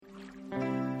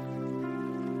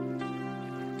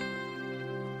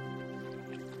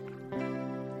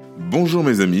Bonjour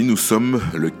mes amis, nous sommes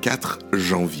le 4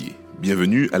 janvier.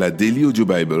 Bienvenue à la Daily Audio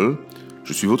Bible.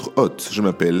 Je suis votre hôte, je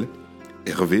m'appelle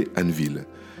Hervé Anneville.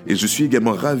 Et je suis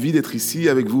également ravi d'être ici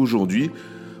avec vous aujourd'hui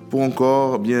pour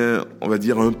encore, on va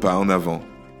dire un pas en avant.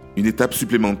 Une étape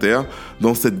supplémentaire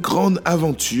dans cette grande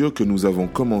aventure que nous avons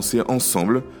commencée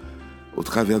ensemble au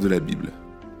travers de la Bible.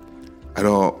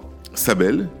 Alors,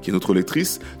 Sabelle, qui est notre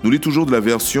lectrice, nous lit toujours de la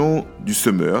version du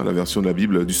Semeur, la version de la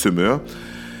Bible du Semeur.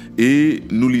 Et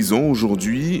nous lisons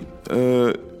aujourd'hui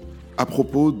à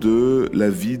propos de la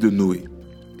vie de Noé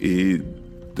et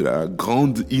de la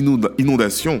grande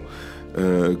inondation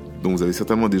dont vous avez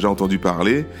certainement déjà entendu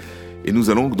parler. Et nous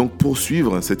allons donc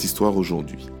poursuivre cette histoire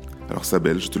aujourd'hui. Alors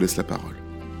Sabelle, je te laisse la parole.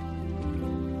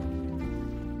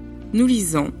 Nous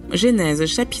lisons Genèse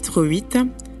chapitre 8,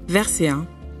 verset 1,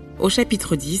 au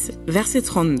chapitre 10, verset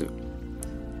 32.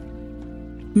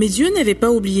 Mais Dieu n'avait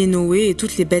pas oublié Noé et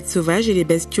toutes les bêtes sauvages et les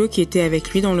bestiaux qui étaient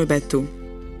avec lui dans le bateau.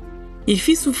 Il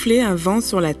fit souffler un vent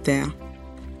sur la terre.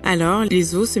 Alors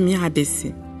les eaux se mirent à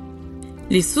baisser.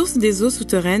 Les sources des eaux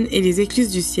souterraines et les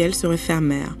écluses du ciel se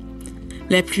refermèrent.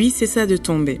 La pluie cessa de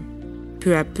tomber.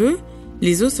 Peu à peu,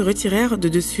 les eaux se retirèrent de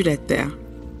dessus la terre.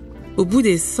 Au bout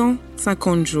des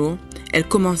 150 jours, elles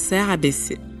commencèrent à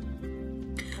baisser.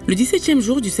 Le 17e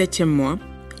jour du 7e mois,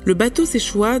 le bateau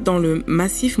s'échoua dans le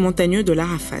massif montagneux de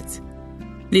l'Arafat.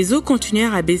 Les eaux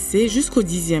continuèrent à baisser jusqu'au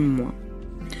 10e mois.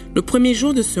 Le premier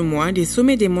jour de ce mois, les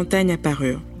sommets des montagnes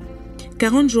apparurent.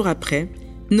 40 jours après,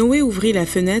 Noé ouvrit la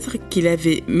fenêtre qu'il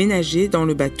avait ménagée dans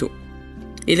le bateau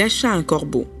et lâcha un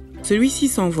corbeau. Celui-ci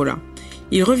s'envola.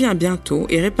 Il revint bientôt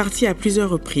et repartit à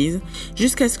plusieurs reprises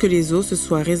jusqu'à ce que les eaux se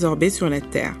soient résorbées sur la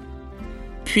terre.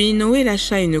 Puis Noé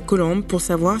lâcha une colombe pour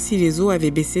savoir si les eaux avaient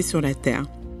baissé sur la terre.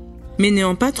 Mais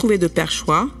n'ayant pas trouvé de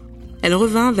perchoir, elle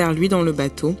revint vers lui dans le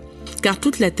bateau, car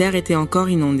toute la terre était encore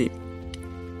inondée.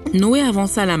 Noé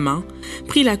avança la main,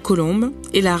 prit la colombe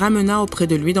et la ramena auprès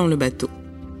de lui dans le bateau.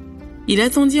 Il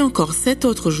attendit encore 7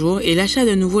 autres jours et lâcha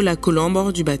de nouveau la colombe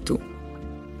hors du bateau.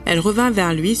 Elle revint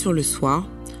vers lui sur le soir,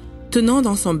 tenant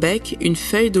dans son bec une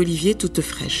feuille d'olivier toute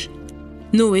fraîche.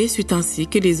 Noé sut ainsi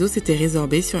que les eaux s'étaient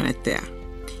résorbées sur la terre.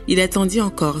 Il attendit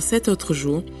encore 7 autres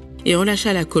jours et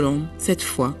relâcha la colombe. Cette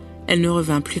fois, elle ne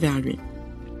revint plus vers lui.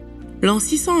 L'an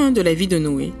 601 de la vie de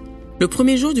Noé, le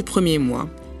premier jour du premier mois,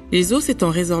 les eaux s'étant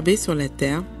résorbées sur la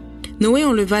terre, Noé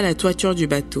enleva la toiture du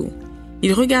bateau.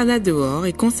 Il regarda dehors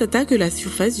et constata que la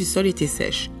surface du sol était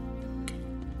sèche.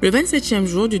 Le 27e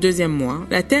jour du 2e mois,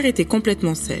 la terre était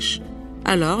complètement sèche.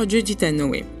 Alors Dieu dit à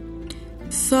Noé, «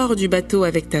 Sors du bateau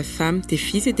avec ta femme, tes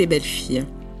fils et tes belles-filles.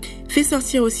 Fais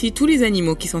sortir aussi tous les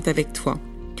animaux qui sont avec toi.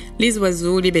 Les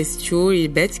oiseaux, les bestiaux et les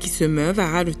bêtes qui se meuvent à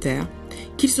ras de terre,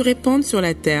 qu'ils se répandent sur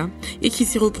la terre et qu'ils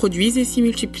s'y reproduisent et s'y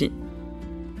multiplient. »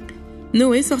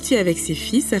 Noé sortit avec ses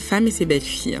fils, sa femme et ses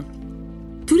belles-filles.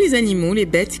 Tous les animaux, les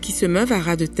bêtes qui se meuvent à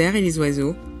ras de terre et les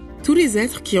oiseaux, tous les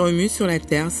êtres qui remuent sur la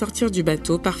terre sortirent du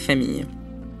bateau par famille.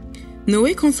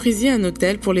 Noé construisit un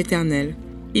autel pour l'Éternel.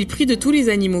 Il prit de tous les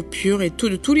animaux purs et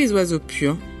de tous les oiseaux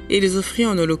purs et les offrit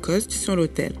en holocauste sur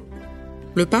l'autel.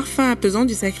 Le parfum apaisant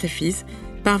du sacrifice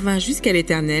parvint jusqu'à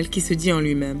l'Éternel qui se dit en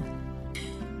lui-même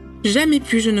 « Jamais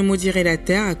plus je ne maudirai la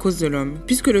terre à cause de l'homme,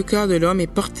 puisque le cœur de l'homme est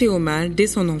porté au mal dès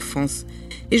son enfance,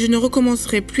 et je ne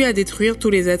recommencerai plus à détruire tous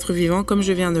les êtres vivants comme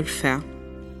je viens de le faire.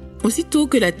 Aussitôt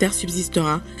que la terre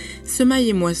subsistera, semailles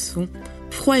et moissons,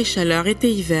 froid et chaleur, été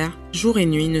et hiver, jour et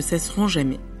nuit ne cesseront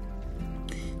jamais. »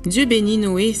 Dieu bénit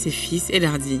Noé et ses fils et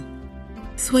leur dit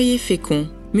 « Soyez féconds,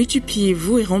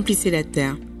 multipliez-vous et remplissez la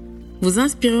terre. Vous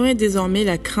inspirerez désormais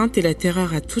la crainte et la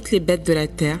terreur à toutes les bêtes de la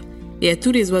terre et à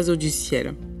tous les oiseaux du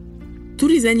ciel. Tous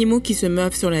les animaux qui se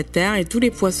meuvent sur la terre et tous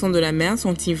les poissons de la mer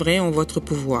sont livrés en votre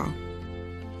pouvoir.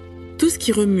 Tout ce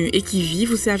qui remue et qui vit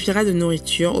vous servira de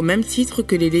nourriture au même titre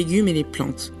que les légumes et les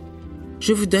plantes.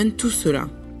 Je vous donne tout cela.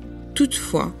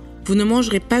 Toutefois, vous ne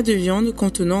mangerez pas de viande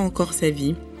contenant encore sa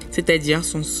vie, c'est-à-dire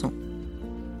son sang.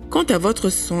 Quant à votre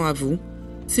sang à vous,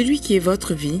 celui qui est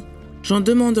votre vie, j'en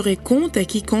demanderai compte à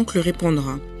quiconque le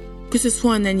répondra, que ce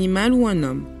soit un animal ou un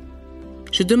homme.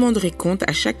 Je demanderai compte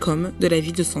à chaque homme de la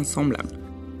vie de son semblable.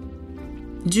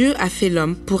 Dieu a fait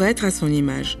l'homme pour être à son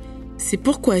image. C'est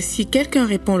pourquoi si quelqu'un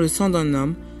répand le sang d'un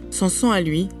homme, son sang à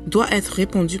lui doit être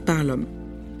répandu par l'homme.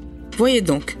 Voyez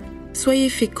donc, soyez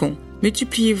féconds,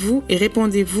 multipliez-vous et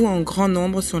répandez-vous en grand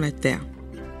nombre sur la terre.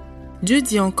 Dieu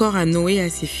dit encore à Noé et à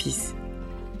ses fils,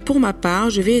 « Pour ma part,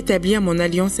 je vais établir mon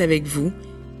alliance avec vous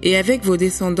et avec vos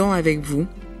descendants avec vous,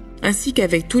 ainsi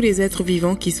qu'avec tous les êtres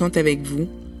vivants qui sont avec vous,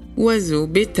 oiseaux,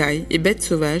 bétail et bêtes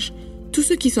sauvages, tous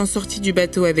ceux qui sont sortis du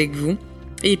bateau avec vous,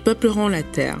 et ils peupleront la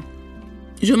terre.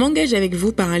 Je m'engage avec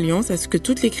vous par alliance à ce que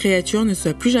toutes les créatures ne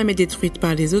soient plus jamais détruites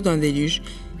par les eaux d'un déluge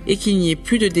et qu'il n'y ait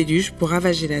plus de déluge pour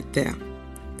ravager la terre. »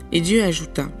 Et Dieu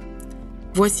ajouta,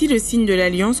 « Voici le signe de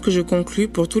l'alliance que je conclus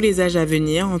pour tous les âges à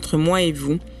venir entre moi et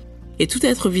vous, et tout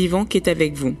être vivant qui est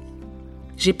avec vous.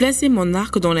 J'ai placé mon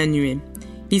arc dans la nuée.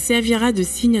 Il servira de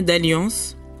signe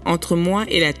d'alliance entre moi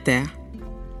et la terre.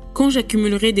 Quand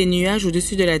j'accumulerai des nuages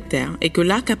au-dessus de la terre et que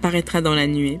l'arc apparaîtra dans la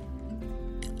nuée,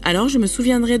 alors je me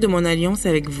souviendrai de mon alliance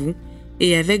avec vous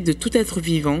et avec de tout être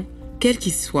vivant, quel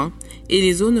qu'il soit, et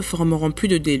les eaux ne formeront plus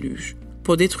de déluge,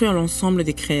 pour détruire l'ensemble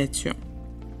des créatures.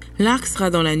 L'arc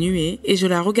sera dans la nuée et je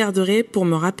la regarderai pour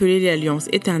me rappeler l'alliance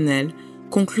éternelle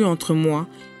conclue entre moi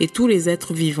et tous les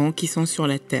êtres vivants qui sont sur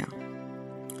la terre. »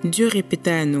 Dieu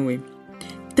répéta à Noé,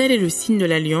 « Tel est le signe de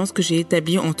l'alliance que j'ai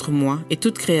établi entre moi et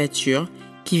toute créature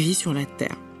qui vit sur la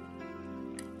terre. »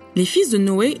 Les fils de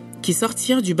Noé qui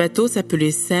sortirent du bateau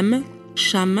s'appelaient Sem,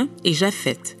 Cham et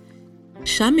Japheth.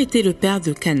 Cham était le père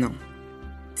de Canaan.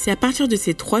 C'est à partir de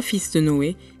ces 3 fils de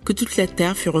Noé que toute la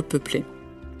terre fut repeuplée.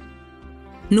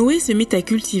 Noé se mit à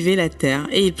cultiver la terre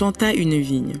et il planta une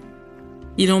vigne.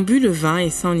 Il en but le vin et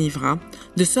s'enivra,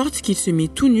 de sorte qu'il se mit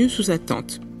tout nu sous sa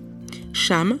tente.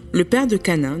 Cham, le père de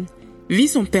Canaan, vit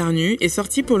son père nu et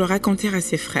sortit pour le raconter à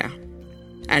ses frères.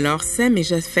 Alors Sem et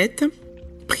Japheth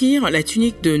prirent la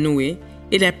tunique de Noé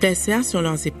et la placèrent sur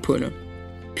leurs épaules.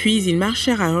 Puis ils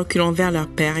marchèrent à reculons vers leur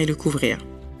père et le couvrirent.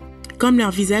 Comme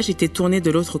leur visage était tourné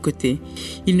de l'autre côté,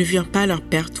 ils ne virent pas leur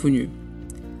père tout nu.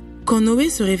 Quand Noé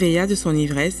se réveilla de son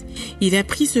ivresse, il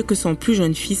apprit ce que son plus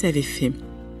jeune fils avait fait.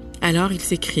 Alors il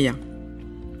s'écria,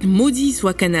 « Maudit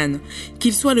soit Canaan,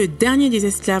 qu'il soit le dernier des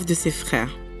esclaves de ses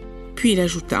frères. » Puis il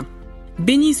ajouta, «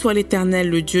 Béni soit l'Éternel,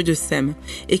 le Dieu de Sem,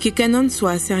 et que Canaan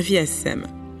soit asservi à Sem.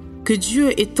 Que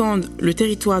Dieu étende le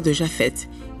territoire de Japheth,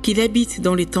 qu'il habite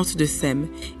dans les tentes de Sem,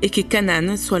 et que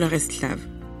Canaan soit leur esclave. »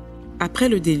 Après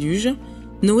le déluge,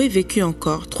 Noé vécut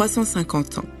encore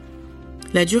 350 ans.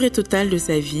 La durée totale de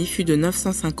sa vie fut de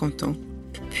 950 ans,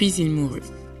 puis il mourut.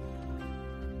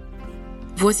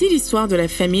 Voici l'histoire de la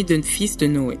famille de fils de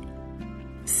Noé.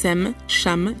 Sem,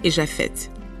 Cham et Japheth.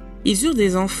 Ils eurent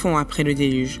des enfants après le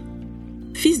déluge.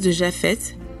 Fils de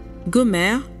Japheth,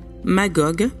 Gomer,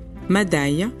 Magog,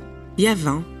 Madaï,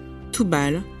 Yavin,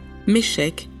 Toubal,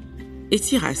 Méchec et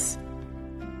Tiras.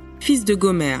 Fils de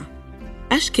Gomer,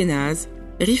 Ashkenaz,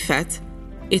 Riphat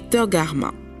et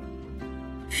Togarma.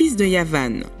 Fils de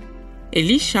Yavan,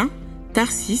 Elisha,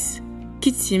 Tarsis,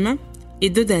 Kittim et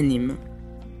Dodanim.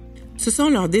 Ce sont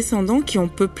leurs descendants qui ont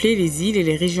peuplé les îles et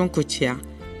les régions côtières.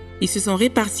 Ils se sont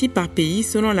répartis par pays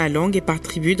selon la langue et par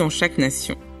tribu dans chaque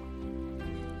nation.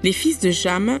 Les fils de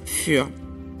Jam furent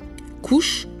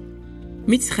Cush,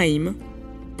 Mitzraïm,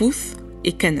 Pouth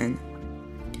et Canaan.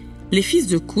 Les fils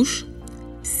de Cush,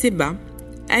 Séba,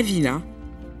 Avila,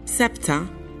 Sapta,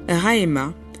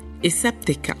 Raïma et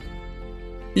Sapteka.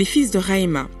 Les fils de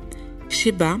Raïma,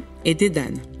 Sheba et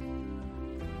Dédan.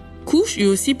 Cush eut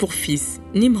aussi pour fils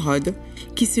Nimrod,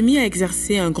 qui se mit à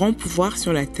exercer un grand pouvoir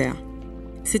sur la terre.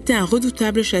 C'était un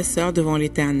redoutable chasseur devant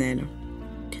l'Éternel.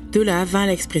 De là vint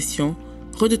l'expression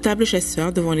 « redoutable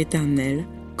chasseur devant l'Éternel »,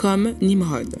 comme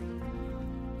Nimrod.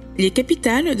 Les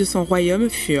capitales de son royaume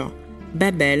furent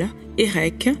Babel,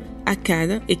 Érec,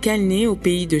 Akkad et Calné au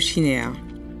pays de Shinéar.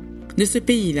 De ce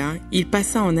pays-là, il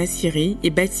passa en Assyrie et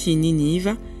bâtit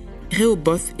Ninive,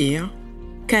 Rehoboth-Ir,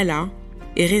 Kala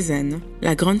et Rézen,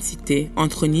 la grande cité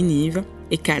entre Ninive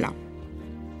et Kala.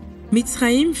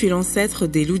 Mitzraïm fut l'ancêtre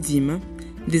des Loudim,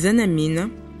 des Anamim,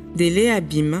 des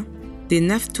Léabim, des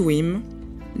Naphtuim,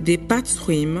 des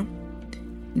Patsruim,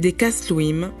 des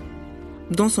Casluim,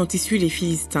 dont sont issus les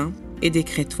Philistins, et des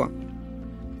Crétois.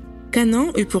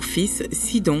 Canaan eut pour fils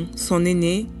Sidon, son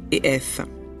aîné, et Eph.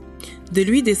 De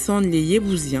lui descendent les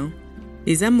Yébousiens,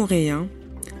 les Amoréens,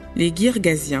 les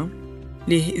Girgasiens,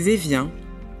 les Éviens,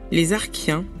 les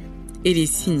Arkiens et les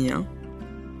Siniens,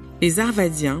 les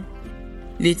Arvadiens,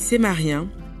 les Tsémariens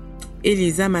et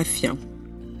les Amathiens.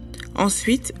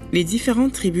 Ensuite, les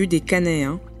différentes tribus des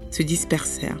Cananéens se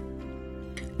dispersèrent.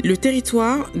 Le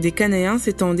territoire des Cananéens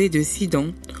s'étendait de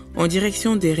Sidon en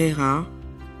direction des Rérar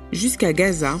jusqu'à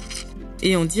Gaza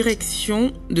et en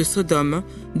direction de Sodome,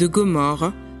 de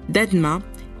Gomorre, d'Adma,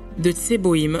 de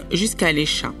Tseboïm jusqu'à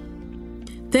Lécha.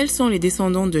 Tels sont les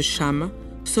descendants de Cham,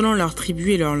 selon leurs tribus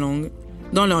et leurs langues,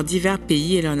 dans leurs divers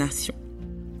pays et leurs nations.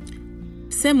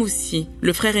 Sem aussi,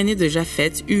 le frère aîné de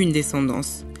Japheth, eut une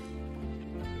descendance.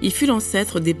 Il fut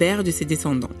l'ancêtre d'Héber de ses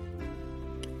descendants.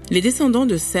 Les descendants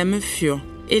de Sem furent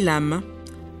Élam,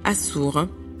 Assur,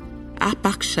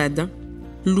 Arpachshad,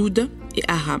 Loud et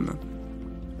Aram.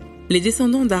 Les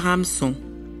descendants d'Aram sont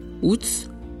Outs,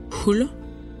 Hul,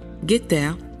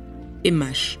 Guéter et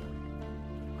Mash.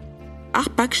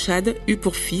 Arpachshad eut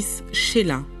pour fils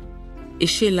Shéla, et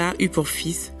Shéla eut pour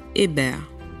fils Héber.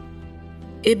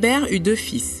 Héber eut 2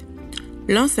 fils.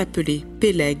 L'un s'appelait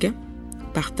Péleg,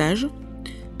 partage,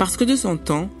 parce que de son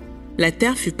temps, la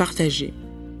terre fut partagée,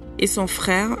 et son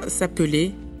frère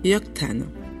s'appelait Yoktan.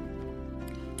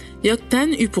 Yoktan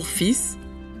eut pour fils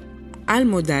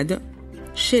Almodad,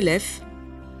 Shélef,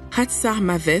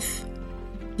 Hatsar-Maveth,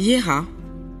 Yéra,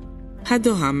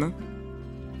 Hadoram,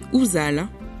 Uzal,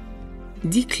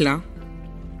 Dikla,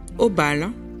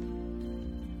 Obal,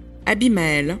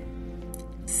 Abimaël,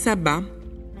 Saba,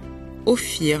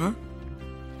 Ophir,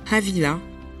 Havila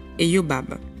et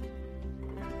Yobab.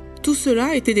 Tout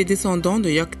cela étaient des descendants de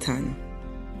Yoktan.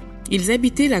 Ils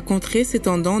habitaient la contrée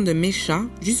s'étendant de Mécha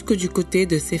jusque du côté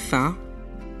de Séphar,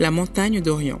 la montagne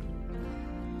d'Orient.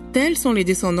 Tels sont les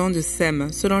descendants de Sem,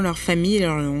 selon leur famille et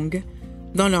leur langue,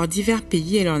 dans leurs divers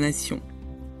pays et leurs nations.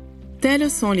 Telles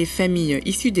sont les familles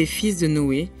issues des fils de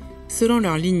Noé, selon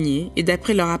leur lignée et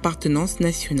d'après leur appartenance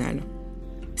nationale.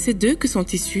 C'est d'eux que sont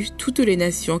issues toutes les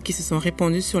nations qui se sont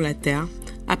répandues sur la terre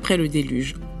après le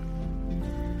déluge.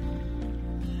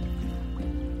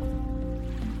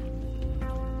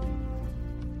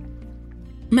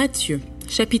 Matthieu,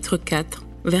 chapitre 4,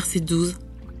 versets 12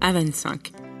 à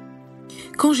 25.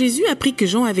 Quand Jésus apprit que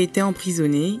Jean avait été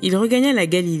emprisonné, il regagna la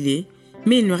Galilée,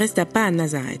 mais il ne resta pas à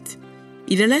Nazareth.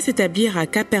 Il alla s'établir à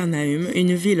Capernaum,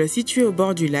 une ville située au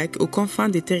bord du lac, aux confins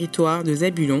des territoires de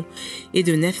Zabulon et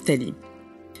de Nephtali.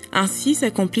 Ainsi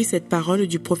s'accomplit cette parole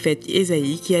du prophète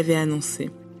Ésaïe qui avait annoncé :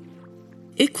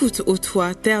 Écoute, ô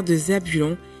toi, terre de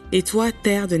Zabulon, et toi,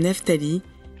 terre de Nephtali,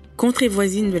 contrée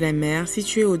voisine de la mer,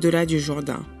 située au-delà du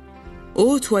Jourdain.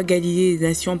 Ô toi, Galilée des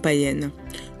nations païennes,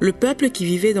 le peuple qui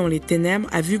vivait dans les ténèbres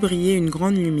a vu briller une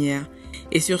grande lumière,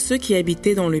 et sur ceux qui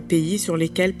habitaient dans le pays sur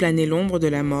lesquels planait l'ombre de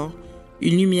la mort,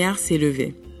 une lumière s'est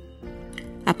levée.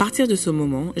 À partir de ce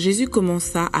moment, Jésus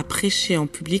commença à prêcher en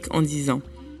public en disant :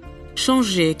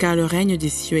 Changez, car le règne des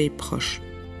cieux est proche.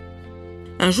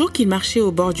 Un jour qu'il marchait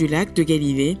au bord du lac de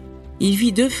Galilée, il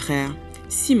vit 2 frères,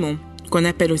 Simon, qu'on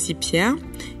appelle aussi Pierre,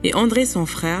 et André son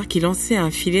frère, qui lançaient un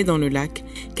filet dans le lac,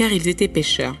 car ils étaient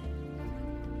pêcheurs.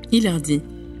 Il leur dit :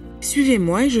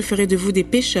 Suivez-moi et je ferai de vous des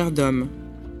pêcheurs d'hommes.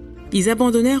 Ils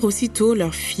abandonnèrent aussitôt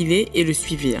leur filet et le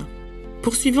suivirent.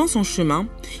 Poursuivant son chemin,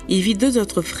 il vit 2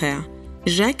 autres frères,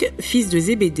 Jacques, fils de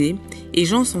Zébédée, et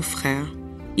Jean son frère.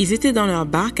 Ils étaient dans leur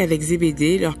barque avec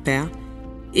Zébédée, leur père,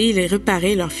 et ils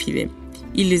réparaient leur filet.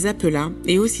 Il les appela,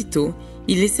 et aussitôt,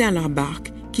 ils laissèrent leur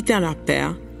barque, quittèrent leur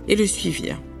père, et le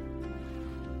suivirent.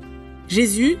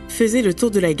 Jésus faisait le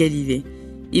tour de la Galilée.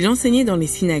 Il enseignait dans les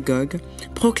synagogues,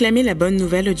 proclamait la bonne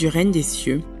nouvelle du règne des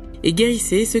cieux, et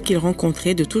guérissait ceux qu'il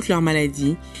rencontrait de toutes leurs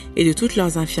maladies et de toutes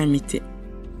leurs infirmités.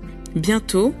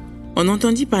 Bientôt, on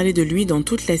entendit parler de lui dans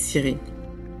toute la Syrie.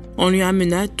 On lui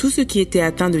amena tous ceux qui étaient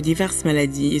atteints de diverses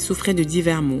maladies et souffraient de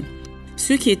divers maux,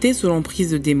 ceux qui étaient sous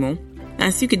l'emprise de démons,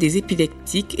 ainsi que des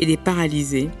épileptiques et des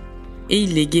paralysés, et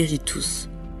il les guérit tous.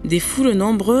 Des foules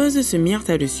nombreuses se mirent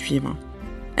à le suivre.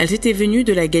 Elles étaient venues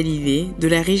de la Galilée, de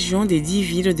la région des 10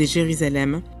 villes de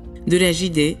Jérusalem, de la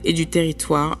Judée et du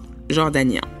territoire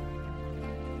jordanien.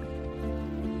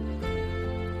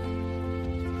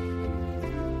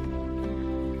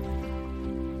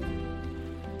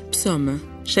 Psaume,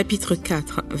 chapitre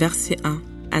 4, versets 1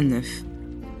 à 9.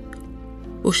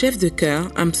 Au chef de chœur,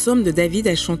 un psaume de David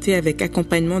à chanter avec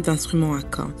accompagnement d'instruments à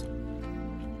cordes.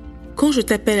 Quand je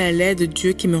t'appelle à l'aide,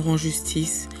 Dieu qui me rend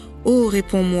justice, ô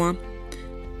réponds-moi.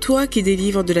 Toi qui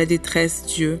délivres de la détresse,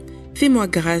 Dieu, fais-moi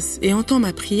grâce et entends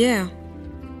ma prière.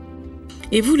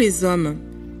 Et vous les hommes,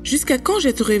 jusqu'à quand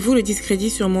jetterez-vous le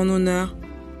discrédit sur mon honneur?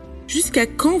 Jusqu'à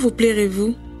quand vous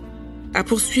plairez-vous à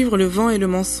poursuivre le vent et le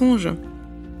mensonge?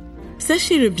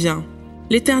 Sachez-le bien,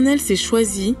 l'Éternel s'est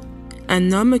choisi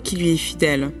un homme qui lui est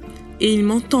fidèle, et il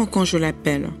m'entend quand je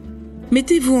l'appelle.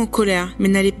 Mettez-vous en colère, mais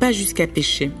n'allez pas jusqu'à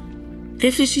pécher.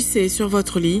 Réfléchissez sur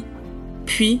votre lit,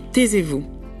 puis taisez-vous.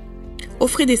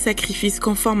 Offrez des sacrifices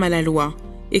conformes à la loi,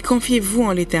 et confiez-vous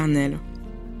en l'Éternel.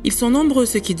 Ils sont nombreux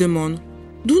ceux qui demandent :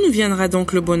 d'où nous viendra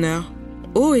donc le bonheur?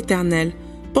 Ô Éternel,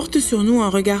 porte sur nous un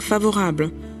regard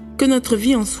favorable, que notre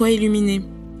vie en soit illuminée.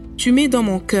 Tu mets dans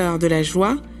mon cœur de la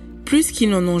joie, plus qu'ils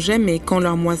n'en ont jamais quand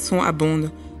leur moisson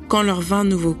abonde, quand leur vin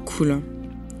nouveau coule.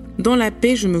 Dans la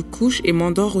paix je me couche et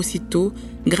m'endors aussitôt,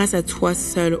 grâce à toi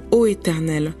seul, ô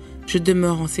Éternel, je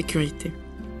demeure en sécurité.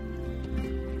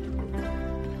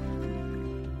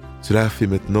 Cela fait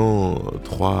maintenant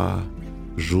 3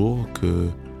 jours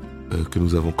que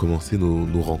nous avons commencé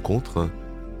nos rencontres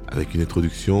avec une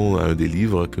introduction à un des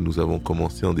livres que nous avons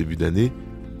commencé en début d'année.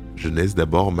 Genèse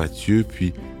d'abord, Matthieu,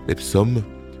 puis les psaumes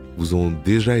vous ont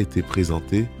déjà été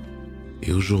présentés.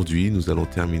 Et aujourd'hui, nous allons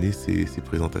terminer ces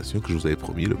présentations que je vous avais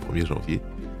promis le 1er janvier.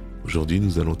 Aujourd'hui,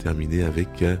 nous allons terminer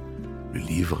avec le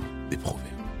livre des Proverbes.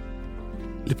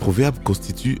 Les Proverbes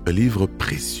constituent un livre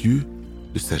précieux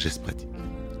de sagesse pratique.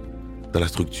 Dans la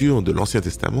structure de l'Ancien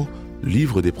Testament, le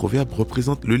livre des Proverbes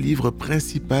représente le livre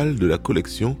principal de la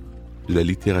collection de la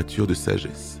littérature de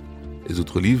sagesse. Les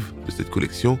autres livres de cette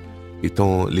collection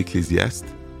étant l'Ecclésiaste,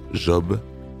 Job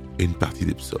et une partie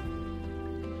des psaumes.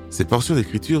 Ces portions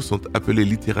d'écriture sont appelées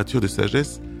littérature de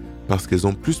sagesse parce qu'elles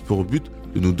ont plus pour but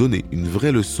de nous donner une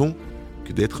vraie leçon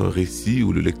que d'être un récit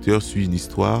où le lecteur suit une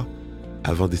histoire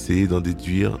avant d'essayer d'en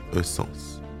déduire un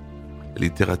sens. La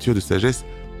littérature de sagesse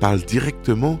parle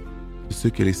directement de ce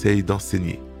qu'elle essaye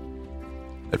d'enseigner.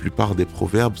 La plupart des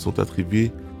proverbes sont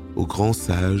attribués au grand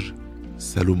sage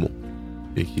Salomon,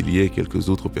 et qu'il y ait quelques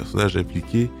autres personnages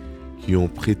impliqués qui ont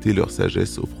prêté leur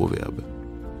sagesse aux proverbes.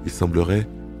 Il semblerait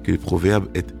que les proverbes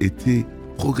aient été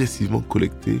progressivement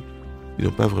collectés et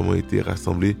n'ont pas vraiment été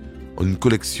rassemblés en une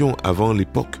collection avant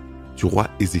l'époque du roi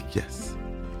Ézéchias.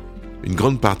 Une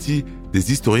grande partie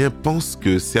des historiens pensent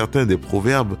que certains des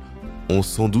proverbes ont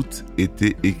sans doute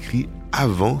été écrits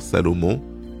avant Salomon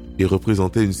et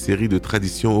représentaient une série de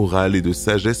traditions orales et de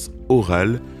sagesse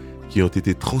orale qui ont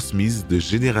été transmises de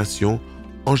génération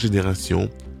en génération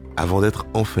avant d'être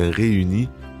enfin réunis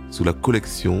sous la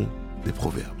collection des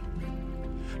proverbes.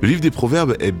 Le livre des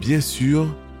Proverbes est bien sûr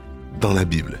dans la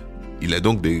Bible. Il a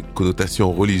donc des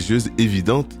connotations religieuses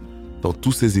évidentes dans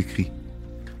tous ses écrits.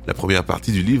 La première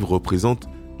partie du livre représente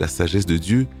la sagesse de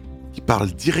Dieu qui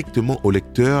parle directement au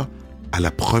lecteur à la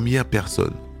première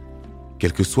personne.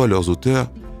 Quels que soient leurs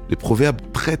auteurs, les Proverbes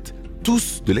traitent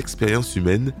tous de l'expérience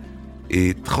humaine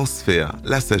et transfèrent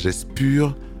la sagesse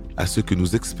pure à ce que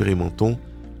nous expérimentons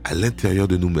à l'intérieur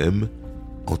de nous-mêmes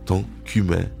en tant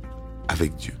qu'humains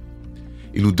avec Dieu.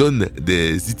 Il nous donne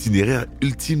des itinéraires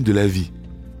ultimes de la vie.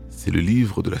 C'est le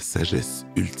livre de la sagesse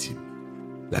ultime,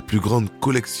 la plus grande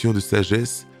collection de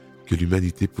sagesse que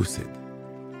l'humanité possède.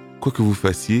 Quoi que vous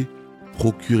fassiez,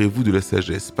 procurez-vous de la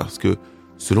sagesse parce que,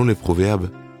 selon les proverbes,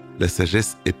 la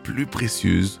sagesse est plus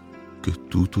précieuse que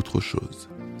toute autre chose.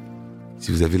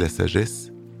 Si vous avez la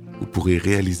sagesse, vous pourrez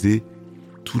réaliser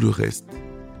tout le reste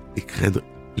et craindre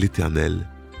l'Éternel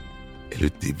est le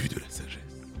début de la sagesse.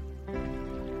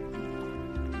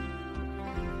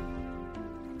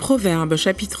 Proverbes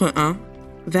chapitre 1,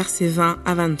 versets 20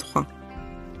 à 23.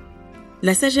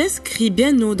 La sagesse crie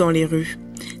bien haut dans les rues.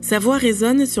 Sa voix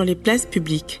résonne sur les places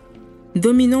publiques.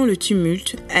 Dominant le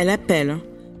tumulte, elle appelle.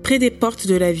 Près des portes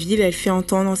de la ville, elle fait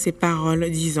entendre ses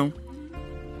paroles, disant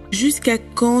 « Jusqu'à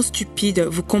quand, stupides,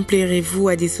 vous complairez-vous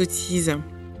à des sottises ?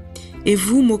 Et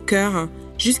vous, moqueurs,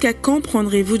 jusqu'à quand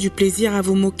prendrez-vous du plaisir à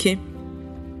vous moquer ?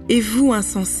 Et vous,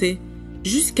 insensés,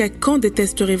 jusqu'à quand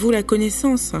détesterez-vous la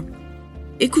connaissance ?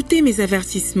 Écoutez mes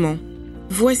avertissements.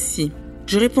 Voici,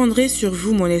 je répandrai sur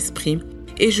vous mon esprit,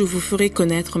 et je vous ferai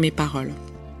connaître mes paroles. »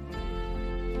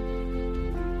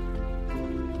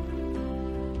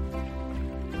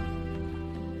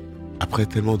 Après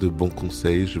tellement de bons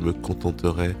conseils, je me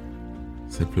contenterai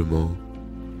simplement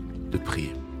de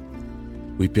prier.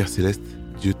 Oui, Père Céleste,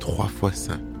 Dieu 3 fois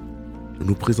saint, nous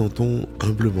nous présentons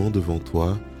humblement devant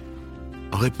toi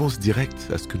en réponse directe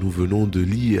à ce que nous venons de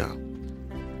lire.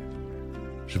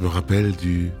 Je me rappelle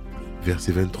du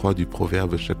verset 23 du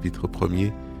Proverbe chapitre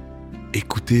 1er. «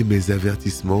 Écoutez mes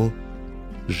avertissements,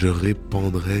 je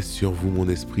répandrai sur vous mon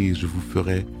esprit et je vous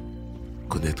ferai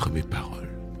connaître mes paroles. »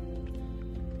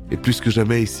 Et plus que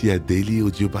jamais ici à Daily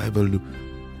Audio Bible,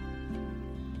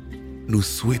 nous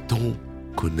souhaitons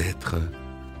connaître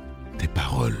tes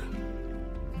paroles.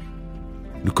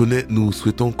 Nous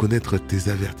souhaitons connaître tes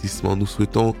avertissements. Nous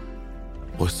souhaitons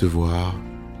recevoir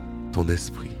ton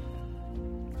esprit.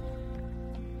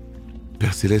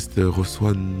 Père Céleste,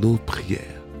 reçois nos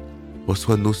prières,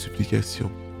 reçois nos supplications,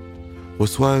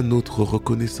 reçois notre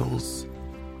reconnaissance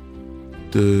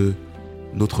de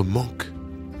notre manque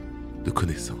de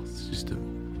connaissances, justement.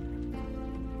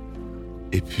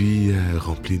 Et puis,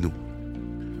 remplis-nous.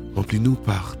 Remplis-nous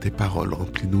par tes paroles,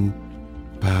 remplis-nous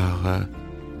par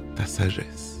ta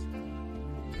sagesse,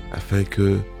 afin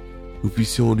que nous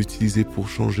puissions l'utiliser pour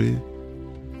changer,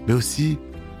 mais aussi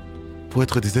pour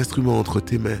être des instruments entre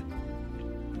tes mains,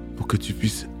 pour que tu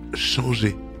puisses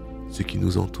changer ce qui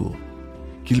nous entoure,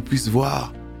 qu'ils puissent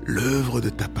voir l'œuvre de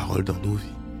ta parole dans nos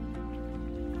vies,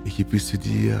 et qu'ils puissent se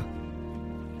dire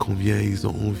combien ils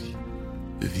ont envie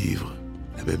de vivre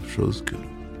la même chose que nous.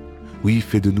 Oui,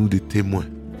 fais de nous des témoins.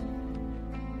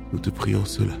 Nous te prions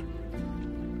cela,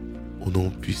 au nom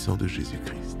puissant de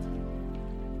Jésus-Christ.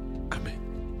 Amen.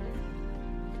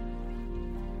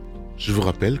 Je vous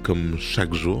rappelle, comme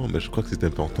chaque jour, mais je crois que c'est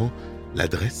important,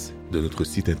 l'adresse de notre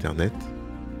site internet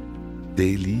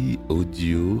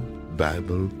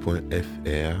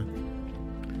dailyaudiobible.fr.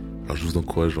 Alors je vous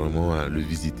encourage vraiment à le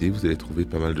visiter, vous allez trouver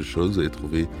pas mal de choses, vous allez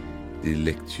trouver des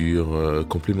lectures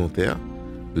complémentaires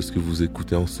de ce que vous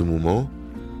écoutez en ce moment.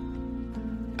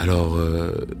 Alors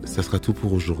ça sera tout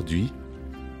pour aujourd'hui.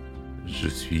 Je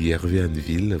suis Hervé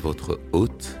Anneville, votre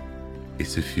hôte, et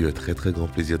ce fut un très très grand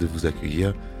plaisir de vous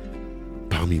accueillir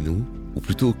parmi nous, ou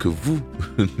plutôt que vous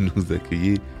nous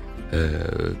accueillez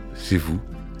chez vous.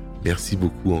 Merci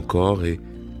beaucoup encore et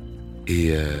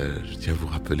je tiens à vous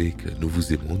rappeler que nous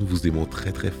vous aimons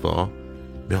très très fort,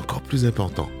 mais encore plus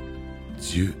important,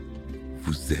 Dieu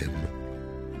vous aime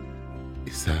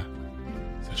et ça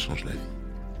change la vie.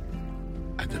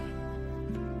 À demain.